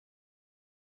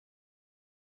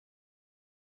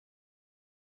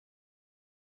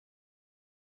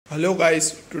Hello guys,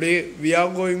 today we are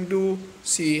going to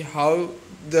see how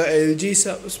the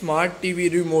LG Smart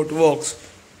TV remote works.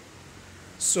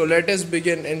 So let us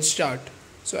begin and start.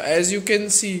 So as you can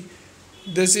see,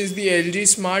 this is the LG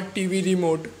Smart TV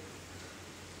remote,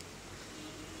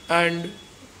 and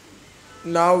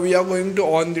now we are going to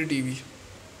on the TV.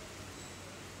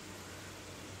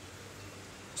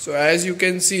 So as you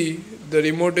can see, the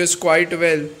remote is quite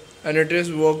well and it is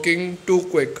working too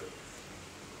quick.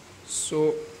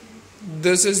 So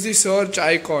this is the search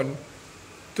icon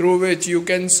through which you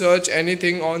can search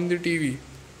anything on the TV.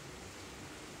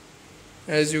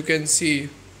 As you can see,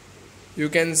 you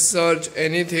can search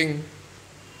anything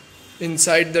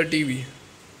inside the TV.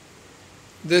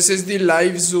 This is the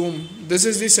live zoom. This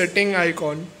is the setting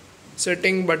icon,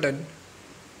 setting button.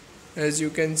 As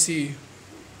you can see,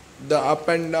 the up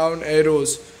and down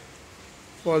arrows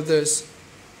for this.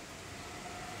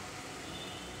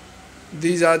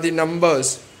 These are the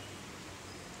numbers.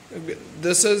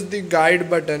 This is the guide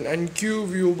button and Q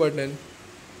view button,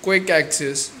 quick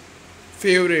access,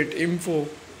 favorite, info,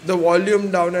 the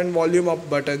volume down and volume up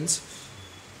buttons,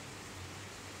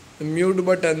 the mute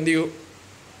button, the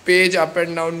page up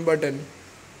and down button.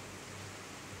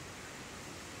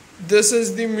 This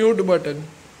is the mute button.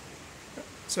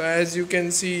 So as you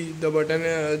can see, the button,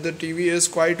 the TV is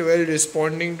quite well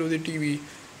responding to the TV.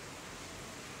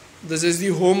 This is the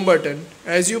home button.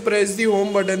 As you press the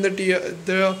home button, the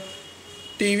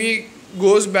TV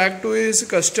goes back to its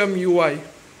custom UI,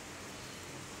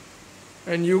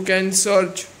 and you can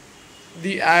search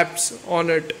the apps on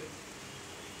it.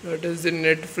 That is the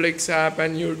Netflix app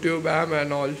and YouTube app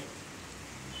and all.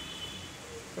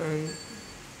 And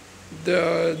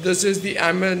this is the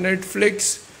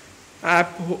Netflix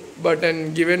app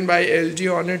button given by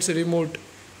LG on its remote.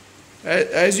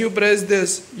 As you press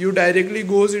this, you directly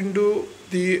goes into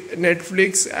the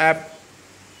Netflix app.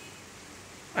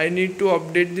 I need to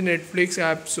update the Netflix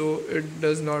app, so it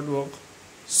does not work.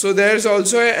 So there's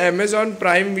also an Amazon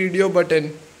Prime Video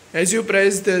button. As you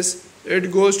press this,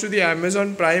 it goes to the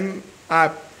Amazon Prime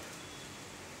app.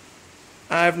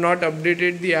 I have not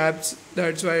updated the apps,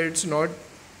 that's why it's not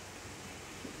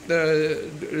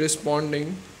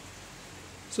responding.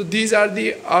 So these are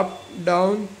the up,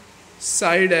 down,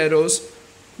 side arrows.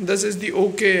 This is the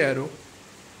OK arrow.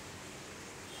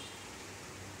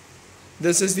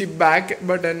 This is the back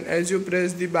button. As you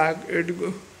press the back,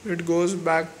 it goes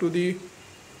back to the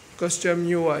custom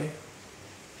UI.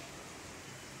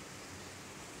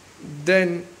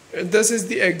 Then this is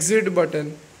the exit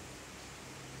button.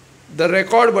 The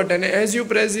record button. As you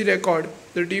press the record,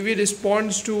 the TV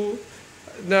responds to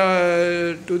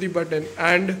the button,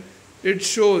 and it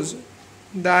shows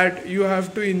that you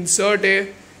have to insert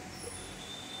a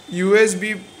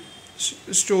USB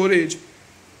storage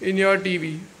in your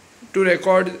TV to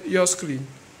record your screen.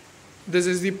 This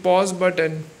is the pause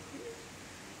button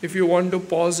if you want to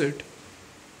pause it.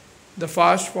 The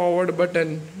fast forward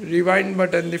button, rewind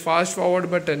button, the fast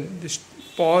forward button, the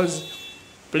pause,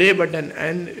 play button,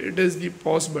 and it is the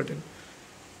pause button.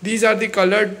 These are the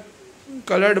colored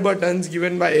buttons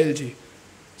given by LG.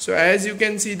 So as you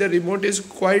can see, the remote is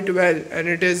quite well and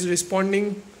it is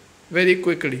responding very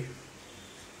quickly.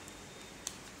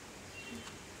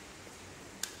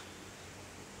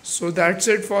 So that's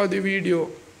it for the video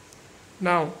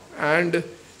now, and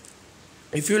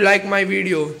if you like my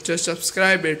video, just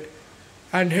subscribe it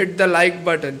and hit the like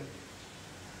button.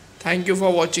 Thank you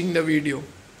for watching the video.